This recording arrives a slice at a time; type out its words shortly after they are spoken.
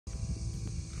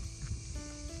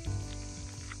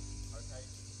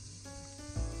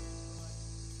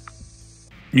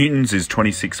Newton's is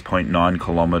 26.9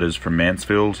 kilometres from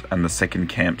Mansfield and the second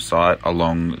campsite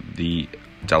along the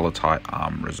Delatite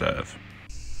Arm Reserve.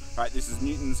 Alright, this is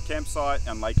Newton's campsite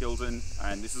on Lake Eildon,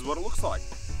 and this is what it looks like.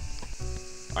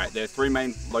 Alright, there are three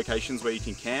main locations where you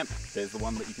can camp. There's the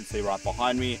one that you can see right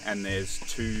behind me, and there's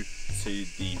two to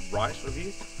the right of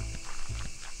you.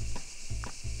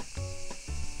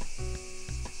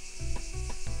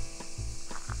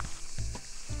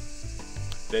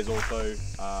 There's also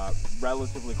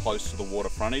relatively close to the water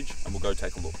frontage, and we'll go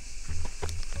take a look.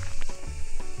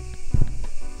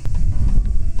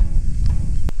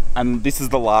 And this is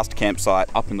the last campsite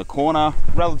up in the corner.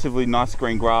 Relatively nice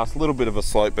green grass, a little bit of a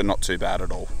slope, but not too bad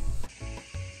at all.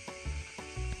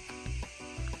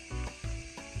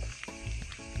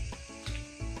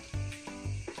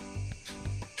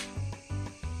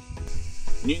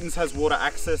 Newton's has water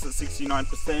access at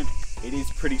 69%. It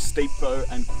is pretty steep though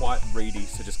and quite reedy,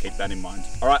 so just keep that in mind.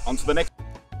 All right, on to the next.